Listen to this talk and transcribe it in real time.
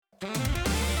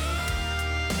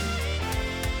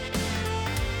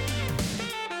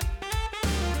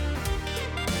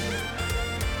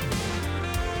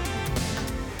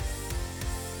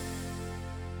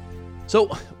So,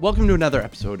 welcome to another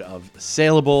episode of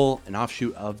Saleable, an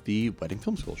offshoot of the Wedding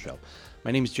Film School show.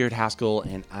 My name is Jared Haskell,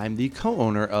 and I'm the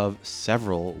co-owner of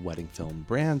several wedding film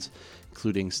brands,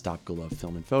 including Stop Go Love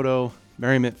Film and Photo,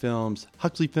 Merriment Films,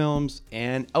 Huxley Films,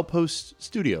 and Outpost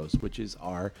Studios, which is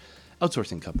our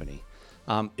outsourcing company.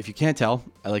 If you can't tell,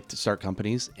 I like to start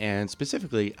companies, and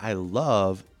specifically, I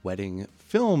love wedding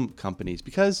film companies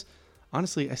because,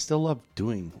 honestly, I still love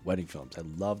doing wedding films. I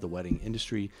love the wedding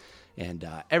industry and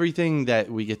everything that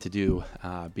we get to do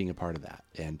being a part of that.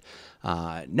 And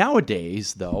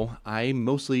nowadays, though, I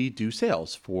mostly do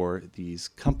sales for these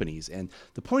companies. And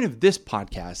the point of this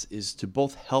podcast is to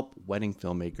both help wedding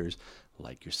filmmakers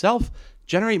like yourself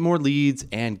generate more leads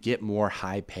and get more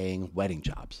high-paying wedding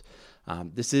jobs.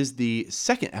 This is the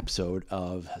second episode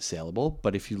of Saleable,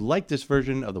 but if you like this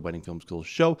version of the Wedding Film School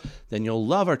show, then you'll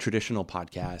love our traditional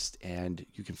podcast, and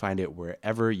you can find it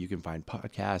wherever you can find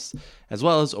podcasts, as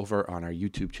well as over on our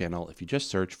YouTube channel if you just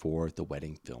search for the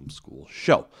Wedding Film School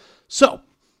show. So,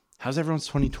 how's everyone's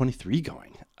 2023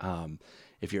 going?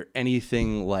 If you're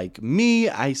anything like me,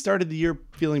 I started the year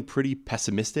feeling pretty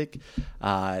pessimistic,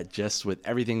 just with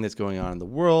everything that's going on in the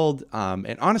world.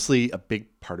 And honestly, a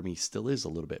big part of me still is a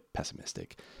little bit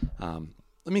pessimistic. Let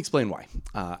me explain why.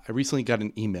 I recently got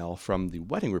an email from the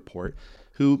Wedding Report,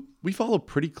 who we follow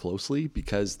pretty closely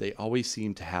because they always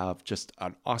seem to have just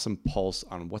an awesome pulse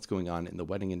on what's going on in the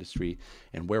wedding industry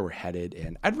and where we're headed.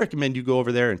 And I'd recommend you go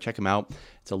over there and check them out.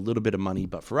 It's a little bit of money,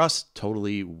 but for us,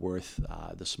 totally worth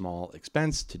the small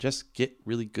expense to just get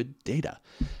really good data.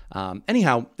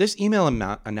 Anyhow, this email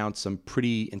announced some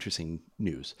pretty interesting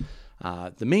news.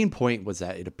 The main point was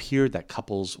that it appeared that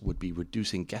couples would be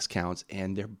reducing guest counts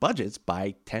and their budgets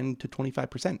by 10 to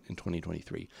 25% in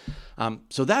 2023.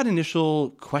 So that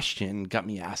initial question got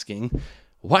me asking,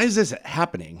 why is this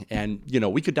happening? And,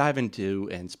 we could dive into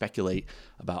and speculate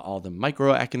about all the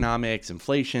microeconomics,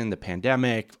 inflation, the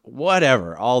pandemic,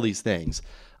 whatever, all these things.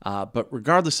 But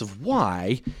regardless of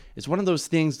why, it's one of those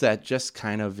things that just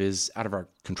kind of is out of our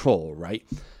control, right?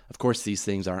 Of course, these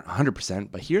things aren't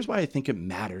 100%, but here's why I think it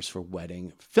matters for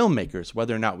wedding filmmakers,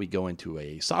 whether or not we go into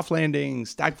a soft landing,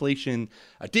 stagflation,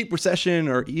 a deep recession,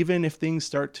 or even if things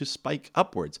start to spike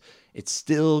upwards, it's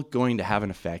still going to have an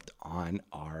effect on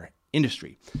our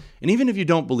industry. And even if you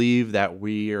don't believe that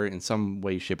we are in some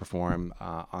way, shape, or form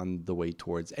on the way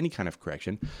towards any kind of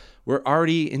correction, we're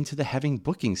already into the heavy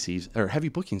booking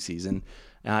season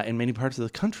in many parts of the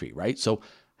country, right? So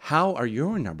how are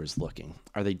your numbers looking?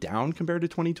 Are they down compared to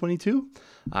 2022?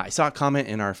 I saw a comment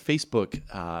in our Facebook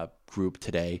group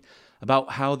today about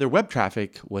how their web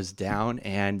traffic was down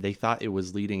and they thought it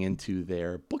was leading into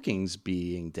their bookings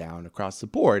being down across the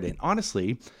board. And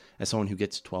honestly, as someone who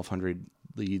gets 1,200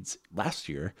 leads last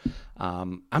year,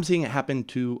 I'm seeing it happen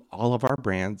to all of our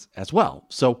brands as well.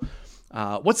 So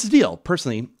what's the deal?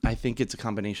 Personally, I think it's a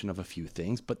combination of a few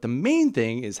things, but the main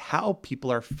thing is how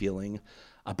people are feeling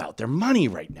about their money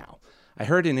right now. I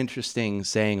heard an interesting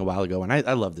saying a while ago, and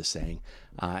I love this saying,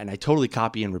 and I totally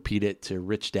copy and repeat it to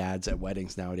rich dads at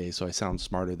weddings nowadays, so I sound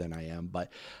smarter than I am,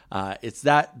 but it's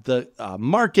that the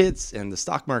markets and the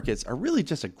stock markets are really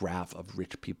just a graph of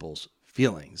rich people's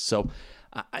feelings. So,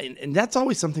 and that's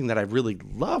always something that I've really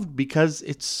loved because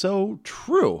it's so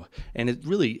true, and it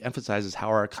really emphasizes how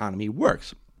our economy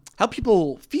works. How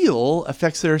people feel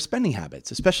affects their spending habits,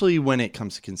 especially when it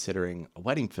comes to considering a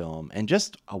wedding film and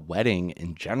just a wedding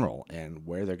in general and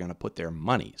where they're going to put their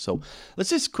money. So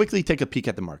let's just quickly take a peek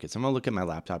at the markets. I'm going to look at my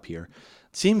laptop here.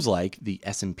 It seems like the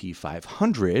S&P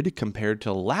 500 compared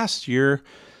to last year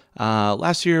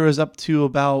was up to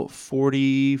about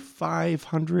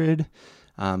 4,500.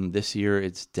 This year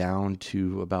it's down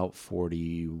to about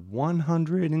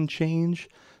 4,100 and change.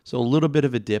 So a little bit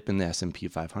of a dip in the S&P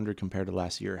 500 compared to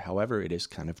last year. However, it is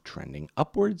kind of trending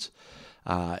upwards.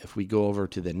 If we go over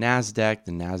to the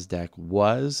NASDAQ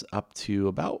was up to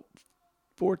about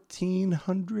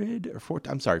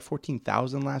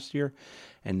 14,000 last year.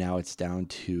 And now it's down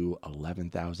to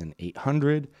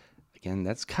 11,800. Again,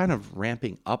 that's kind of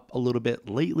ramping up a little bit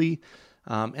lately.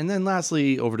 And then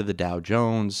lastly, over to the Dow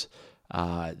Jones.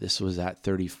 This was at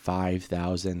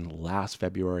 35,000 last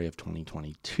February of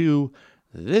 2022.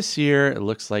 This year, it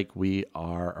looks like we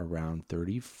are around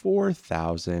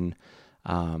 34,000.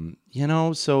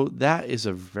 So that is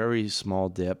a very small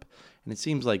dip. And it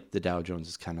seems like the Dow Jones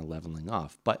is kind of leveling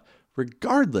off. But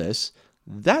regardless,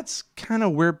 that's kind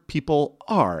of where people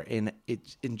are. And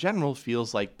it, in general,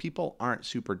 feels like people aren't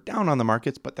super down on the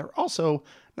markets, but they're also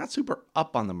not super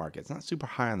up on the markets, not super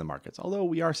high on the markets, although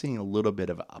we are seeing a little bit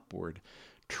of an upward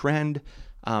trend.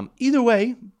 Either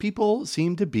way, people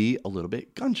seem to be a little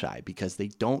bit gun shy because they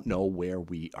don't know where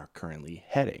we are currently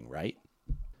heading, right?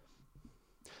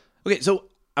 Okay, so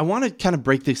I want to kind of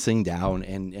break this thing down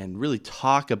and really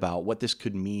talk about what this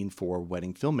could mean for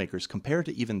wedding filmmakers compared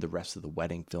to even the rest of the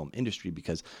wedding film industry,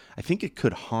 because I think it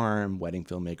could harm wedding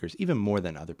filmmakers even more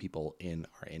than other people in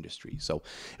our industry. So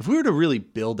if we were to really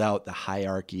build out the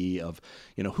hierarchy of,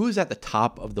 who's at the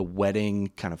top of the wedding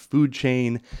kind of food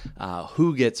chain,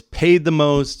 who gets paid the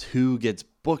most, who gets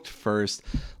booked first,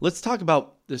 let's talk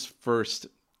about this first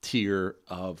tier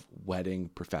of wedding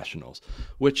professionals,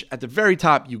 which at the very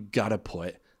top, you gotta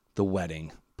put the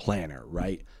wedding planner,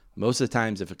 right? Most of the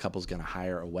times, if a couple's gonna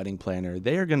hire a wedding planner,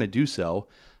 they are gonna do so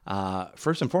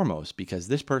first and foremost because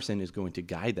this person is going to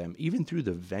guide them even through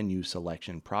the venue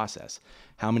selection process.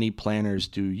 How many planners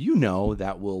do you know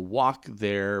that will walk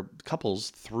their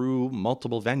couples through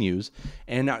multiple venues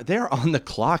and they're on the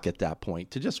clock at that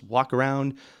point to just walk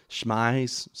around,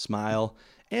 schmize, smile,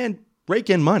 and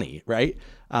rake in money, right?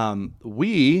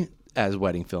 We, as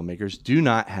wedding filmmakers, do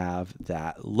not have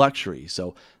that luxury.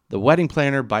 So the wedding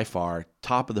planner, by far,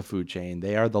 top of the food chain,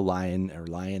 they are the lion or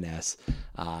lioness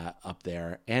up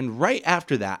there. And right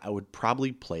after that, I would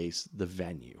probably place the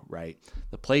venue, right?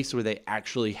 The place where they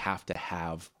actually have to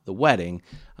have the wedding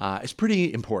is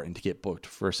pretty important to get booked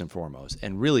first and foremost.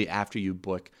 And really, after you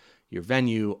book your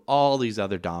venue, all these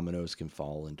other dominoes can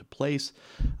fall into place.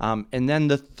 And then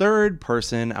the third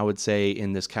person, I would say,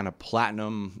 in this kind of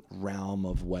platinum realm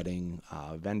of wedding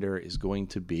vendor is going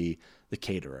to be the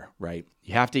caterer, right?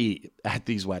 You have to eat at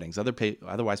these weddings.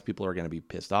 Otherwise, people are going to be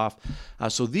pissed off.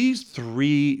 So these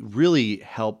three really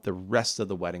help the rest of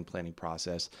the wedding planning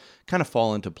process kind of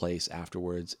fall into place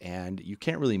afterwards. And you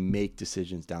can't really make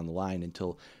decisions down the line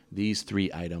until these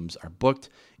three items are booked.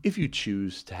 If you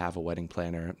choose to have a wedding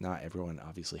planner, not everyone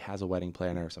obviously has a wedding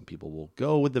planner. Some people will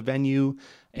go with the venue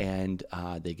and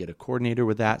they get a coordinator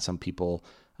with that. Some people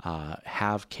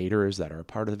have caterers that are a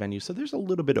part of the venue. So there's a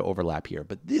little bit of overlap here,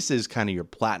 but this is kind of your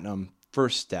platinum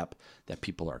first step that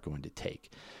people are going to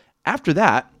take. After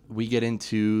that, we get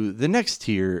into the next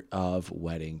tier of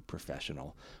wedding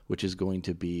professional, which is going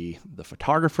to be the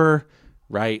photographer,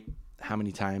 right? How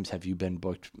many times have you been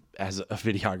booked as a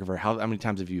videographer? How many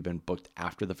times have you been booked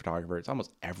after the photographer? It's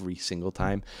almost every single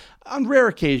time. On rare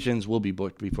occasions, we'll be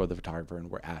booked before the photographer and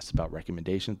we're asked about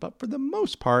recommendations. But for the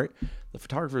most part, the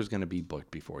photographer is going to be booked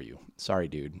before you. Sorry,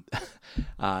 dude.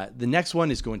 The next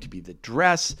one is going to be the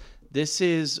dress. This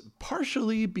is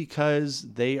partially because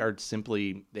they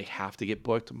have to get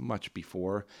booked much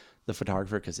before the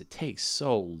photographer because it takes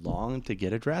so long to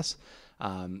get a dress.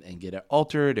 And get it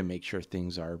altered and make sure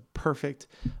things are perfect.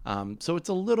 So it's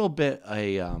a little bit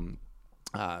a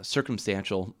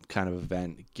circumstantial kind of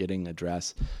event, getting a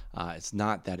dress. It's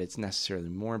not that it's necessarily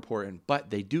more important, but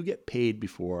they do get paid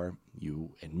before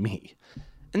you and me.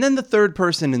 And then the third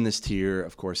person in this tier,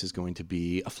 of course, is going to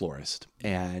be a florist.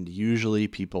 And usually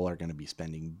people are going to be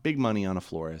spending big money on a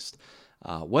florist.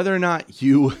 Whether or not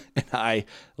you and I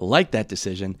like that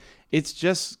decision, it's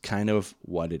just kind of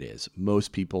what it is.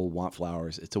 Most people want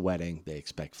flowers. It's a wedding. They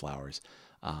expect flowers.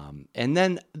 And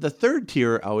then the third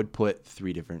tier, I would put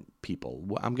three different people.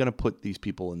 I'm going to put these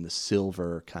people in the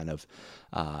silver kind of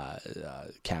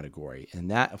category. And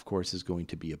that, of course, is going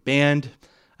to be a band,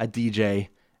 a DJ,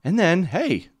 and then,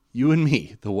 hey, you and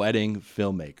me, the wedding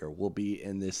filmmaker, will be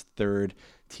in this third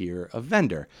tier of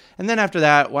vendor. And then after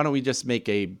that, why don't we just make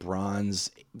a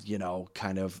bronze,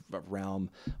 kind of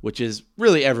realm, which is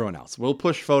really everyone else. We'll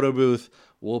push photo booth.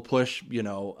 We'll push,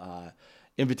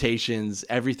 invitations,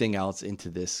 everything else into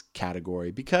this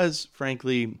category because,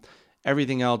 frankly,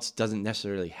 everything else doesn't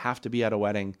necessarily have to be at a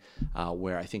wedding,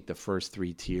 where I think the first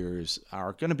three tiers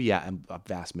are going to be at a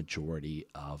vast majority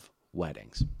of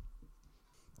weddings.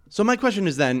 So my question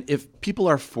is then, if people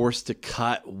are forced to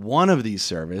cut one of these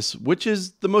services, which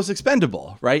is the most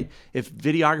expendable, right? If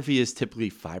videography is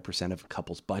typically 5% of a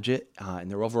couple's budget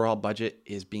and their overall budget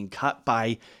is being cut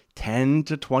by 10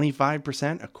 to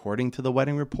 25% according to the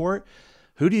wedding report,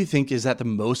 who do you think is at the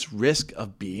most risk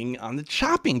of being on the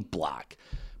chopping block?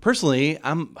 Personally,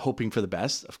 I'm hoping for the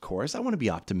best, of course. I want to be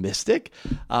optimistic,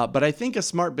 but I think a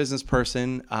smart business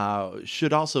person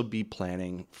should also be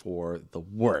planning for the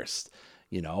worst.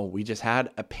 We just had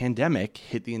a pandemic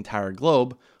hit the entire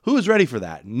globe. Who is ready for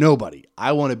that? Nobody.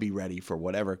 I want to be ready for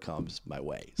whatever comes my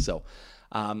way. So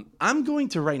I'm going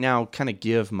to right now kind of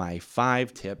give my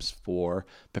 5 tips for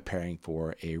preparing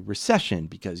for a recession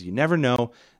because you never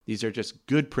know. These are just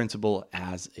good principle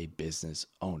as a business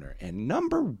owner. And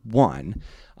number 1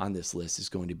 on this list is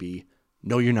going to be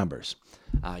know your numbers.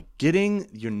 Getting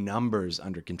your numbers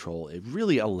under control, it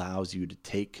really allows you to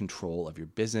take control of your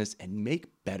business and make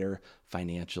better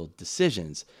financial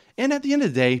decisions. And at the end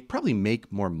of the day, probably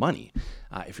make more money.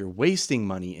 If you're wasting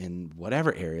money in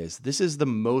whatever areas, this is the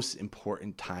most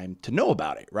important time to know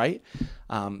about it, right?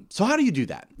 So how do you do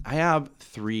that? I have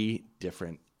 3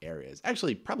 different areas,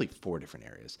 actually probably 4 different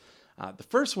areas. The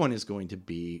first one is going to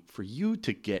be for you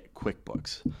to get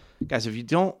QuickBooks. Guys, if you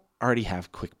don't already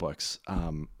have QuickBooks,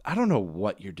 I don't know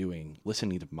what you're doing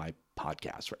listening to my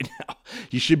podcast right now.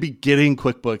 You should be getting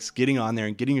QuickBooks, getting on there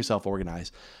and getting yourself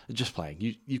organized. Just playing.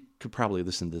 You could probably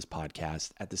listen to this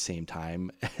podcast at the same time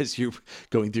as you're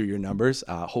going through your numbers.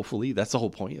 Hopefully, that's the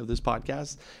whole point of this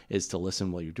podcast, is to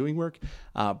listen while you're doing work.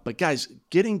 But guys,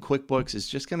 getting QuickBooks is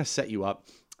just going to set you up.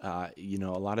 A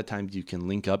lot of times you can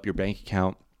link up your bank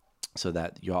account so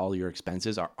that all your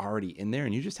expenses are already in there,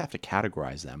 and you just have to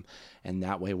categorize them. And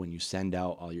that way, when you send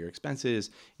out all your expenses,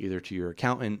 either to your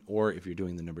accountant or if you're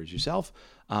doing the numbers yourself,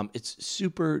 it's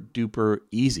super duper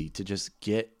easy to just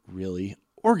get really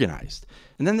organized.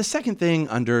 And then the second thing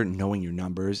under knowing your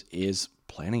numbers is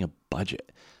planning a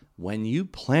budget. When you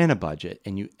plan a budget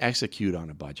and you execute on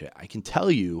a budget, I can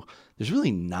tell you there's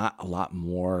really not a lot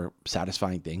more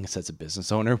satisfying things as a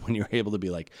business owner when you're able to be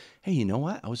like, hey, you know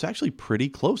what? I was actually pretty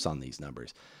close on these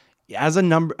numbers. As a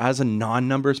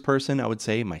non-numbers person, I would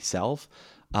say myself,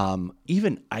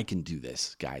 even I can do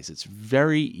this, guys. It's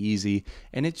very easy,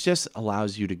 and it just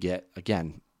allows you to get,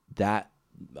 again, that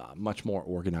much more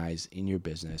organized in your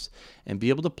business and be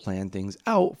able to plan things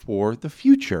out for the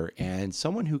future. And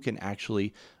someone who can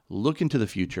actually look into the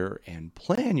future and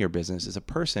plan your business is a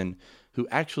person who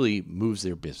actually moves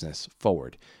their business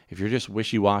forward. If you're just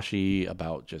wishy-washy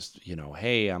about just,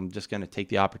 hey, I'm just going to take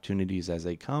the opportunities as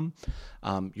they come,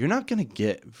 you're not going to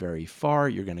get very far.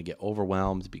 You're going to get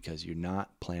overwhelmed because you're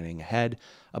not planning ahead.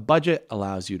 A budget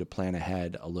allows you to plan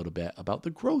ahead a little bit about the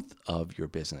growth of your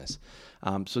business.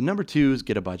 So number 2 is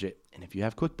get a budget. And if you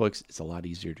have QuickBooks, it's a lot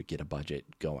easier to get a budget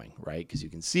going, right? Because you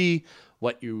can see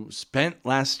what you spent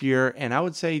last year. And I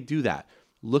would say do that.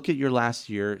 Look at your last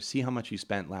year, see how much you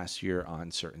spent last year on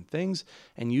certain things,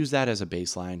 and use that as a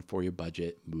baseline for your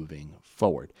budget moving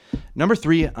forward. Number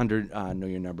 3 under Know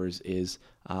Your Numbers is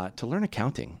to learn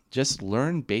accounting. Just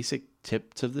learn basic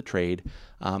tips of the trade.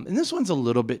 And this one's a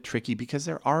little bit tricky because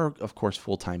there are, of course,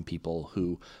 full-time people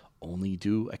who only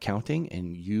do accounting,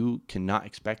 and you cannot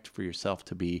expect for yourself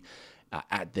to be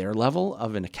at their level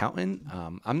of an accountant.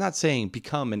 I'm not saying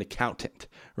become an accountant,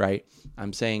 right?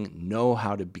 I'm saying know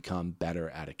how to become better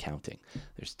at accounting.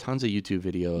 There's tons of YouTube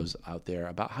videos out there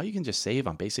about how you can just save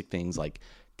on basic things like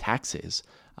taxes.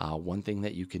 One thing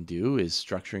that you can do is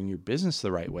structuring your business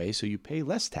the right way so you pay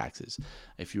less taxes.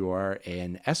 If you are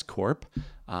an S Corp,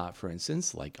 for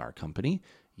instance, like our company,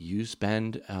 you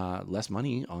spend less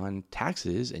money on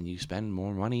taxes and you spend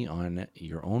more money on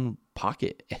your own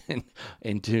pocket and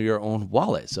into your own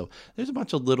wallet. So there's a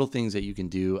bunch of little things that you can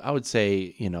do. I would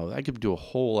say, I could do a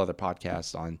whole other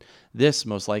podcast on this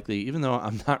most likely, even though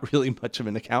I'm not really much of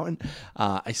an accountant.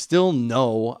 I still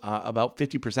know about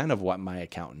 50% of what my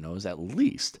accountant knows at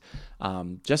least,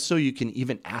 just so you can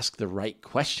even ask the right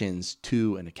questions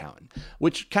to an accountant,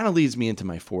 which kind of leads me into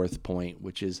my 4th point,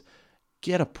 which is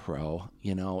get a pro.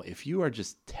 If you are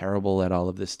just terrible at all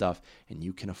of this stuff and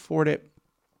you can afford it,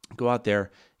 go out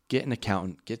there, get an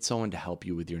accountant, get someone to help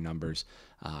you with your numbers,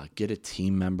 get a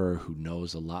team member who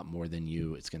knows a lot more than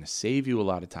you. It's going to save you a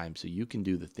lot of time so you can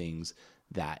do the things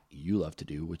that you love to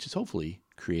do, which is hopefully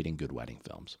creating good wedding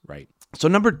films, right? So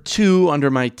number 2 under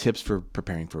my tips for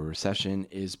preparing for a recession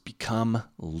is become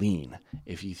lean.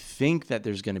 If you think that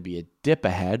there's going to be a dip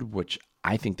ahead, which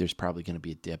I think there's probably going to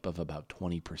be a dip of about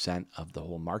 20% of the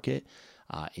whole market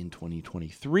in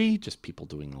 2023, just people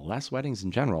doing less weddings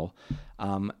in general.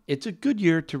 It's a good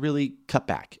year to really cut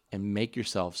back and make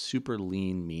yourself super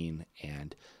lean, mean,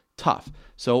 and tough.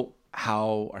 So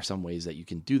how are some ways that you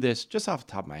can do this? Just off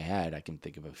the top of my head, I can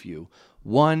think of a few.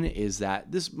 One is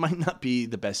that this might not be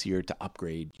the best year to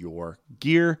upgrade your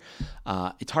gear.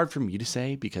 It's hard for me to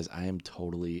say because I am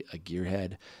totally a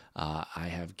gearhead. I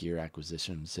have gear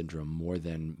acquisition syndrome more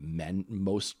than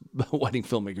most wedding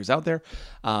filmmakers out there.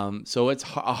 So it's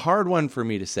a hard one for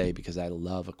me to say because I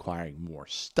love acquiring more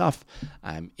stuff.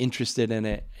 I'm interested in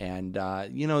it. And,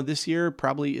 this year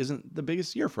probably isn't the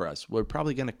biggest year for us. We're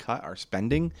probably going to cut our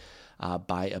spending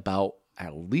by about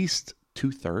at least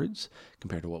 2/3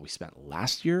 compared to what we spent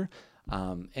last year.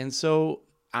 And so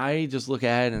I just look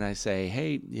at it and I say,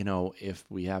 hey, if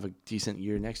we have a decent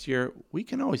year next year, we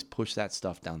can always push that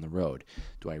stuff down the road.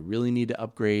 Do I really need to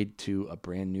upgrade to a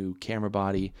brand new camera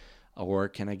body? Or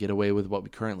can I get away with what we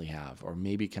currently have? Or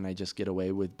maybe can I just get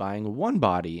away with buying one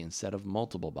body instead of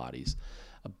multiple bodies?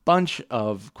 A bunch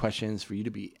of questions for you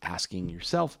to be asking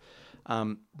yourself.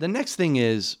 The next thing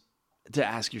to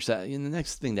ask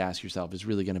yourself is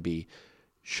really going to be,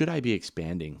 should I be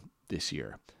expanding this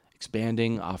year?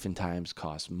 Expanding oftentimes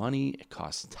costs money, it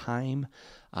costs time.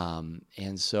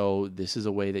 And so this is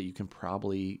a way that you can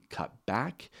probably cut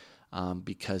back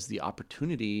because the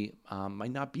opportunity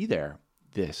might not be there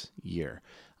this year.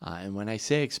 And when I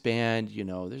say expand,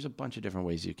 there's a bunch of different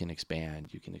ways you can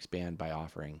expand. You can expand by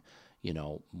offering,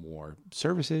 more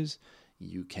services.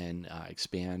 You can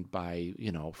expand by,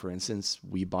 for instance,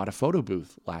 we bought a photo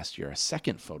booth last year, a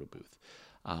second photo booth,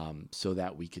 so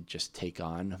that we could just take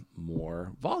on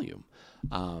more volume.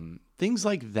 Things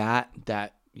like that,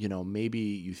 maybe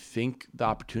you think the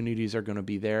opportunities are going to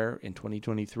be there in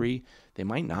 2023. They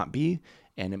might not be,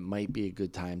 and it might be a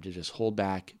good time to just hold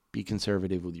back, be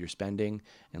conservative with your spending,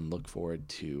 and look forward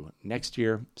to next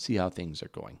year, see how things are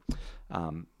going.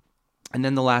 And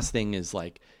then the last thing is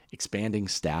like expanding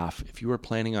staff. If you are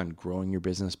planning on growing your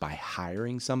business by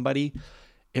hiring somebody,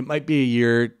 it might be a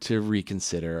year to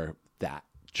reconsider that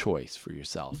choice for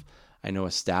yourself. I know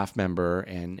a staff member,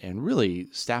 and really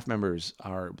staff members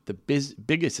are the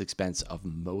biggest expense of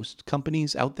most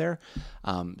companies out there.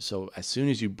 So as soon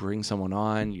as you bring someone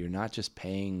on, you're not just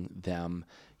paying them,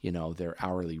 their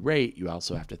hourly rate. You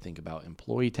also have to think about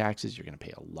employee taxes. You're going to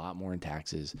pay a lot more in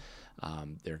taxes.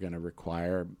 They're going to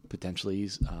require potentially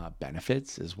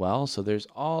benefits as well. So there's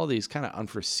all these kind of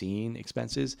unforeseen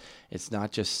expenses. It's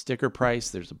not just sticker price.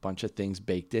 There's a bunch of things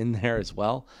baked in there as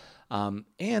well.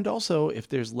 And also, if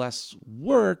there's less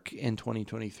work in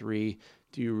 2023,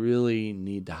 do you really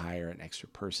need to hire an extra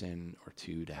person or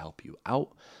two to help you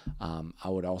out? I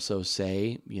would also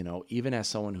say, even as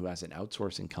someone who has an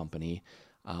outsourcing company,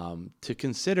 to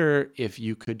consider if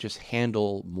you could just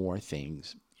handle more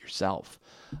things yourself.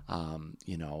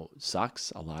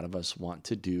 Sucks. A lot of us want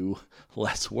to do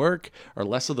less work, or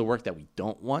less of the work that we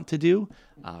don't want to do.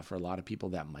 For a lot of people,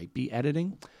 that might be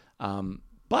editing.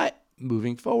 But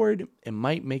moving forward, it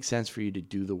might make sense for you to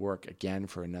do the work again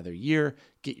for another year,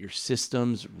 get your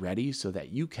systems ready so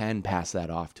that you can pass that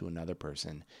off to another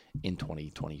person in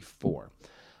 2024.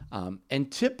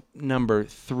 And tip number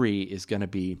 3 is going to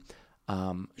be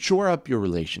shore up your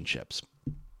relationships.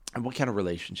 And what kind of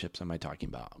relationships am I talking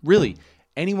about? Really,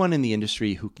 anyone in the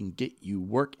industry who can get you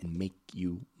work and make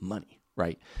you money.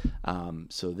 Right.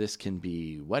 So this can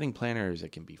be wedding planners,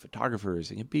 it can be photographers,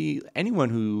 it can be anyone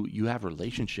who you have a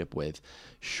relationship with,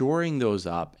 shoring those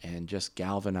up and just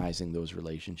galvanizing those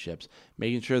relationships,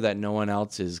 making sure that no one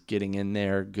else is getting in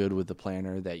there good with the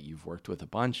planner that you've worked with a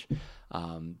bunch,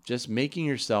 just making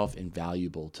yourself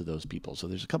invaluable to those people. So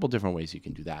there's a couple different ways you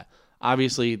can do that.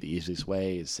 Obviously, the easiest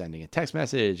way is sending a text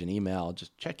message, an email,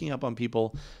 just checking up on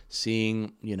people,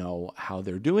 seeing, how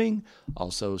they're doing,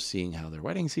 also seeing how their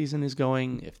wedding season is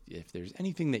going, if there's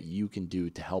anything that you can do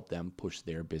to help them push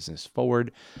their business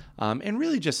forward, and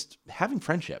really just having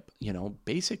friendship,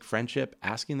 basic friendship,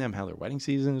 asking them how their wedding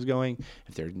season is going,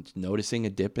 if they're noticing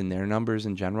a dip in their numbers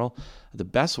in general. The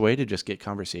best way to just get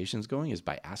conversations going is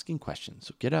by asking questions.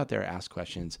 So get out there, ask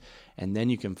questions, and then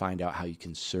you can find out how you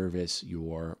can service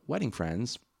your wedding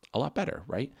friends a lot better,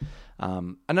 right?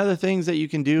 Another things that you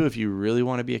can do if you really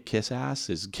want to be a kiss ass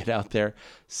is get out there,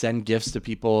 send gifts to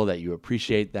people that you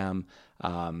appreciate them.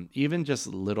 Even just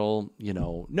little,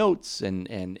 notes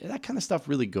and that kind of stuff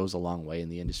really goes a long way in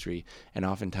the industry. And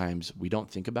oftentimes we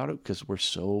don't think about it because we're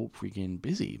so freaking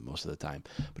busy most of the time,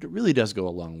 but it really does go a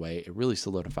long way. It really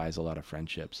solidifies a lot of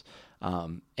friendships.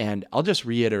 And I'll just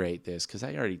reiterate this because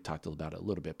I already talked about it a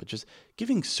little bit, but just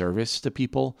giving service to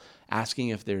people, asking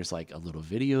if there's like a little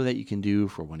video that you can do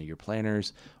for one of your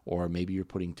planners, or maybe you're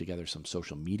putting together some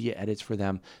social media edits for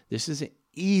them. This is an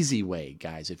easy way,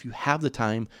 guys. If you have the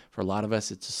time, for a lot of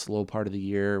us, it's a slow part of the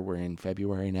year. We're in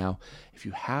February now. If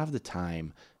you have the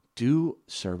time, do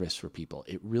service for people.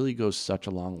 It really goes such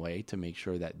a long way to make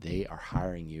sure that they are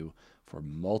hiring you for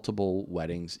multiple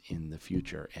weddings in the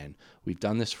future. And we've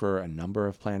done this for a number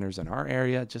of planners in our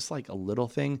area, just like a little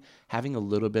thing, having a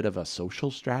little bit of a social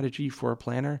strategy for a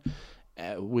planner.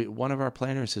 One of our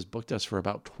planners has booked us for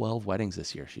about 12 weddings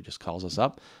this year. She just calls us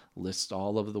up, lists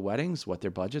all of the weddings, what their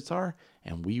budgets are,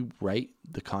 and we write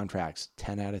the contracts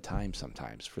 10 at a time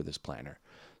sometimes for this planner.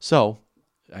 So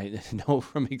I know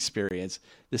from experience,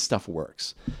 this stuff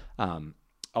works.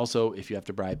 Also, if you have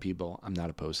to bribe people, I'm not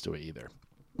opposed to it either.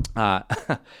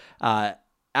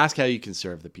 ask how you can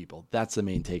serve the people. That's the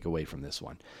main takeaway from this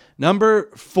one.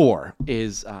 Number 4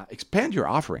 is expand your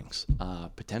offerings,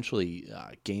 potentially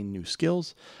gain new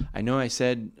skills. I know I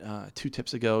said 2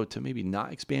 tips ago to maybe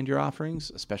not expand your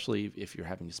offerings, especially if you're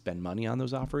having to spend money on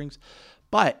those offerings.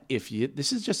 But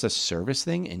this is just a service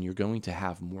thing and you're going to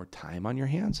have more time on your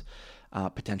hands,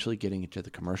 potentially getting into the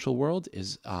commercial world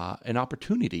is an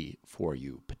opportunity for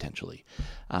you potentially.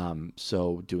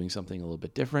 So doing something a little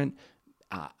bit different.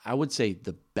 I would say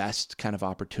the best kind of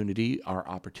opportunity are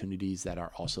opportunities that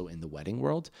are also in the wedding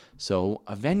world. So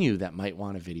a venue that might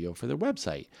want a video for their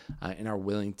website and are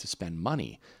willing to spend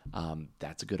money.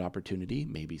 That's a good opportunity.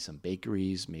 Maybe some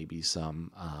bakeries, maybe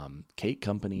some cake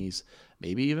companies,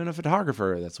 maybe even a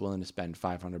photographer that's willing to spend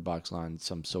 $500 on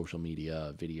some social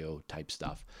media video type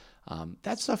stuff.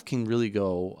 That stuff can really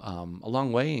go a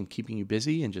long way in keeping you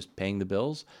busy and just paying the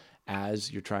bills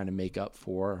as you're trying to make up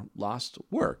for lost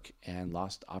work and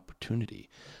lost opportunity.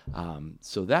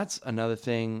 So that's another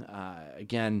thing.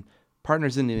 Again,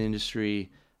 partners in the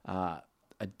industry,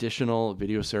 additional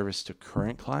video service to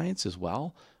current clients as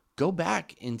well. Go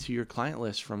back into your client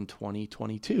list from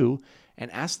 2022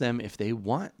 and ask them if they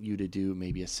want you to do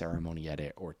maybe a ceremony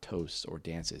edit or toasts or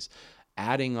dances.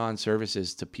 Adding on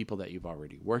services to people that you've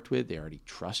already worked with, they already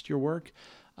trust your work.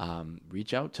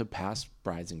 Reach out to past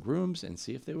brides and grooms and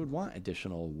see if they would want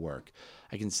additional work.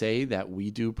 I can say that we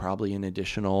do probably an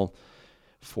additional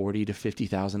 $40,000 to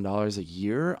 $50,000 a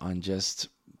year on just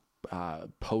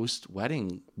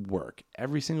post-wedding work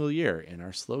every single year in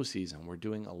our slow season. We're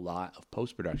doing a lot of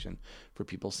post-production for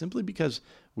people simply because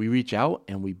we reach out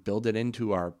and we build it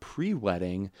into our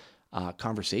pre-wedding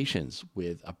conversations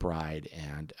with a bride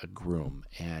and a groom,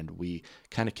 and we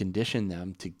kind of condition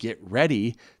them to get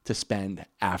ready to spend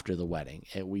after the wedding.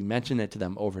 And we mention it to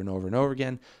them over and over and over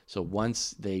again. So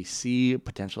once they see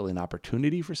potentially an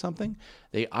opportunity for something,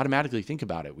 they automatically think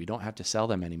about it. We don't have to sell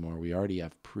them anymore. We already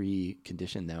have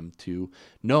pre-conditioned them to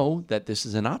know that this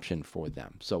is an option for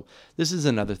them. So this is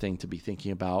another thing to be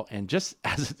thinking about. And just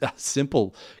as a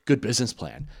simple, good business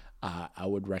plan, I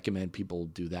would recommend people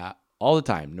do that all the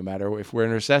time, no matter if we're in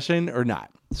a recession or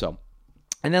not. So,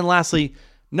 and then lastly,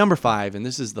 number 5, and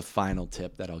this is the final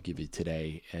tip that I'll give you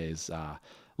today, is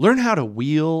learn how to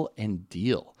wheel and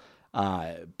deal.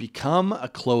 Become a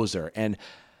closer. And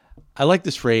I like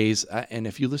this phrase. And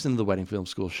if you listen to the Wedding Film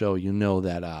School show, you know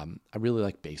that I really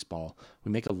like baseball.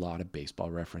 We make a lot of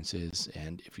baseball references.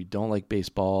 And if you don't like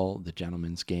baseball, the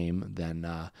gentleman's game, then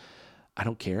I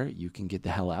don't care. You can get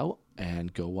the hell out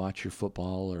and go watch your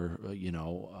football or,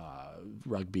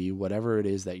 rugby, whatever it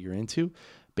is that you're into.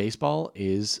 Baseball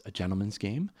is a gentleman's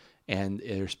game, and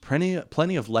there's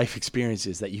plenty of life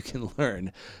experiences that you can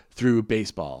learn through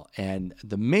baseball. And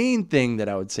the main thing that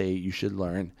I would say you should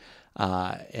learn,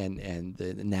 and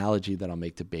the analogy that I'll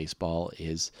make to baseball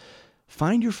is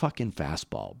find your fucking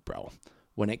fastball, bro.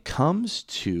 When it comes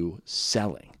to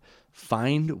selling,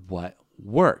 find what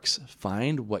works.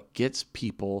 Find what gets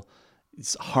people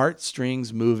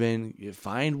heartstrings moving. You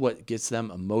find what gets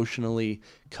them emotionally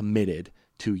committed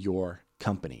to your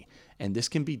company. And this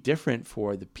can be different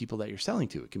for the people that you're selling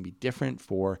to. It can be different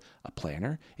for a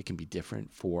planner. It can be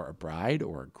different for a bride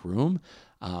or a groom.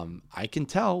 I can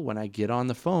tell when I get on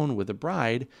the phone with a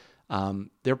bride,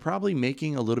 they're probably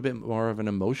making a little bit more of an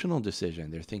emotional decision.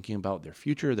 They're thinking about their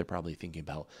future. They're probably thinking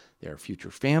about their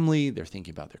future family. They're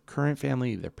thinking about their current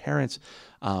family, their parents.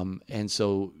 And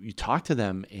so you talk to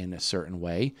them in a certain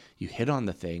way. You hit on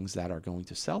the things that are going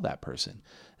to sell that person.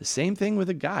 The same thing with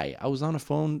a guy. I was on a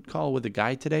phone call with a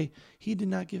guy today. He did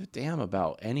not give a damn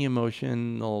about any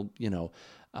emotional,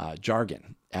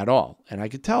 jargon at all. And I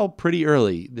could tell pretty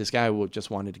early this guy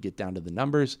just wanted to get down to the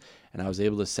numbers, and I was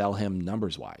able to sell him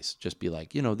numbers wise. Just be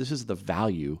like, this is the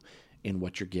value in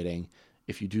what you're getting.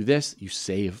 If you do this, you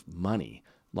save money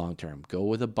long term. Go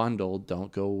with a bundle.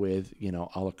 Don't go with, a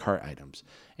la carte items,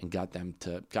 and got him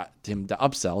to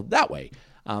upsell that way.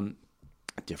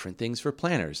 Different things for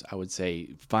planners. I would say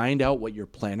find out what your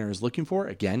planner is looking for.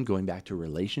 Again, going back to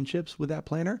relationships with that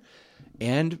planner,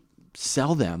 and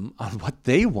sell them on what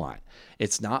they want.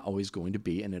 It's not always going to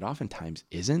be, and it oftentimes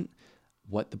isn't,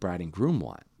 what the bride and groom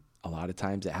want. A lot of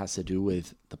times it has to do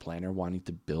with the planner wanting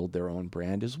to build their own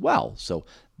brand as well. So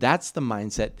that's the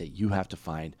mindset that you have to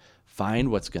find.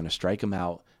 Find what's going to strike them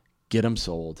out, get them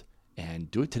sold, and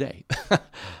do it today.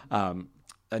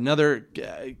 Another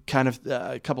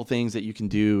couple things that you can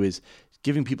do is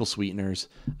giving people sweeteners.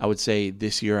 I would say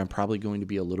this year I'm probably going to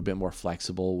be a little bit more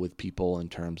flexible with people in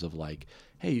terms of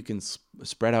hey, you can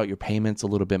spread out your payments a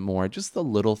little bit more. Just the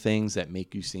little things that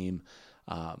make you seem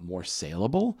more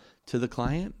saleable to the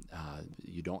client.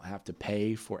 You don't have to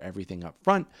pay for everything up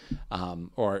front.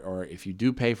 Or if you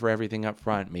do pay for everything up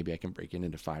front, maybe I can break it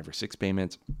into 5 or 6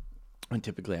 payments. And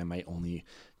typically I might only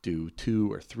do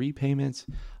 2 or 3 payments.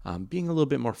 Being a little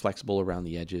bit more flexible around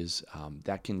the edges,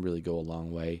 that can really go a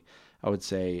long way. I would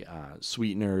say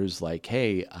sweeteners like,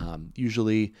 hey,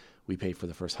 usually we pay for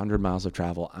the first 100 miles of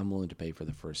travel. I'm willing to pay for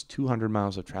the first 200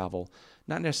 miles of travel.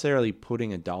 Not necessarily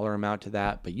putting a dollar amount to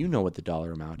that, but you know what the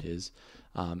dollar amount is.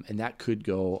 And that could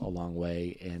go a long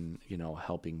way in,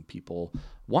 helping people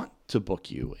want to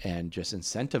book you and just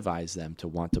incentivize them to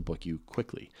want to book you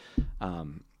quickly.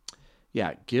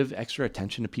 Give extra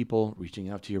attention to people, reaching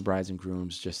out to your brides and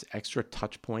grooms, just extra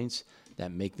touch points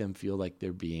that make them feel like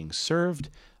they're being served,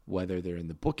 whether they're in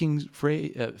the booking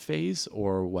phase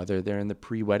or whether they're in the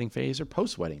pre-wedding phase or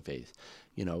post-wedding phase.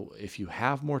 If you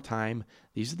have more time,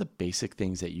 these are the basic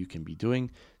things that you can be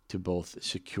doing to both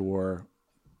secure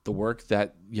the work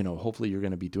that, hopefully you're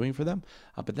going to be doing for them,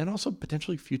 but then also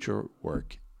potentially future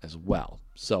work as well.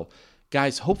 So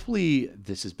guys, hopefully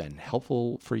this has been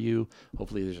helpful for you.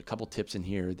 Hopefully there's a couple tips in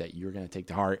here that you're going to take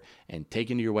to heart and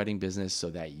take into your wedding business so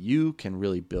that you can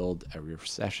really build a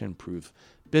recession-proof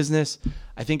business.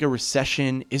 I think a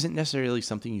recession isn't necessarily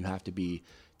something you have to be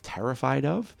terrified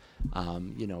of.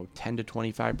 10 to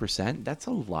 25%, that's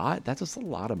a lot. That's just a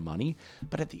lot of money.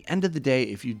 But at the end of the day,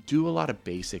 if you do a lot of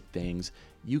basic things,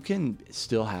 you can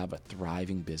still have a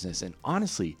thriving business and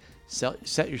honestly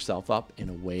set yourself up in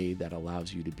a way that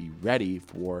allows you to be ready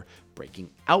for breaking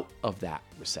out of that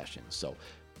recession. So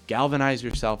galvanize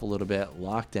yourself a little bit,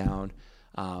 lock down.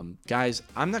 Guys,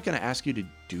 I'm not going to ask you to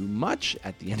do much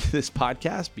at the end of this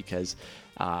podcast because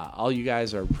all you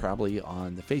guys are probably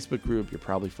on the Facebook group. You're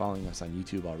probably following us on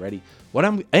YouTube already. What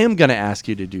I am going to ask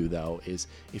you to do, though, is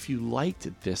if you liked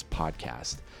this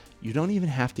podcast, you don't even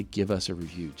have to give us a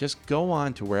review. Just go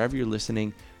on to wherever you're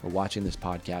listening or watching this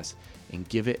podcast and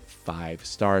give it 5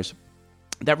 stars.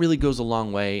 That really goes a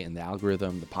long way in the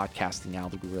algorithm, the podcasting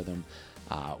algorithm.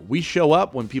 We show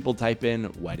up when people type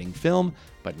in wedding film,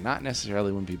 but not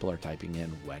necessarily when people are typing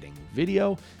in wedding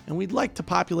video. And we'd like to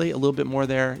populate a little bit more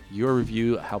there. Your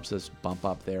review helps us bump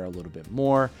up there a little bit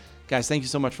more. Guys, thank you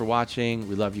so much for watching.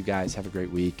 We love you guys. Have a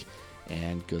great week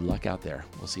and good luck out there.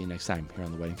 We'll see you next time here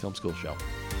on the Wedding Film School Show.